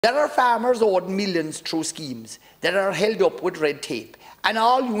There are farmers owed millions through schemes that are held up with red tape, and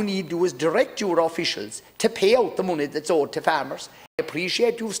all you need to do is direct your officials to pay out the money that's owed to farmers. I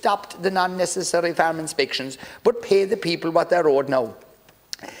appreciate you've stopped the non-necessary farm inspections, but pay the people what they're owed now.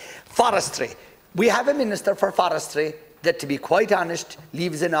 Forestry. We have a Minister for Forestry that, to be quite honest,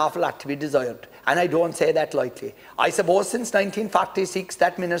 leaves an awful lot to be desired. And I don't say that lightly. I suppose since 1946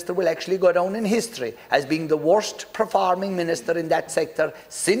 that minister will actually go down in history as being the worst performing minister in that sector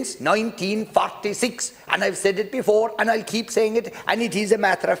since 1946. And I've said it before and I'll keep saying it, and it is a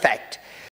matter of fact.